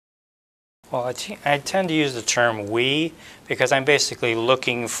Well, I tend to use the term we because I'm basically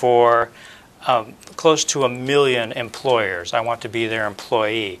looking for close to 1 million employers. I want to be their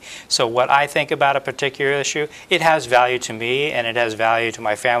employee. So what I think about a particular issue, it has value to me and it has value to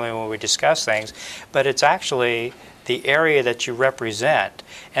my family when we discuss things, but it's actually the area that you represent.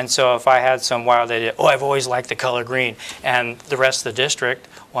 And so if I had some wild idea, oh, I've always liked the color green, and the rest of the district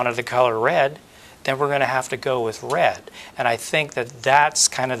wanted the color red, then we're going to have to go with red. And I think that that's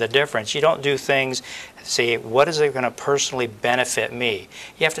kind of the difference. You don't do things, say, what is it going to personally benefit me?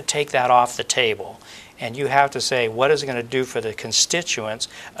 You have to take that off the table. And you have to say, what is it going to do for the constituents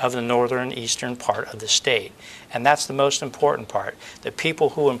of the northern eastern part of the state? And that's the most important part. The people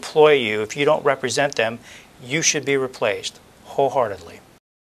who employ you, if you don't represent them, you should be replaced wholeheartedly.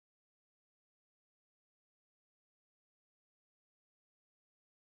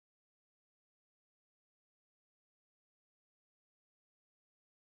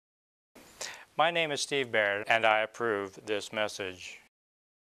 My name is Steve Baird, and I approve this message.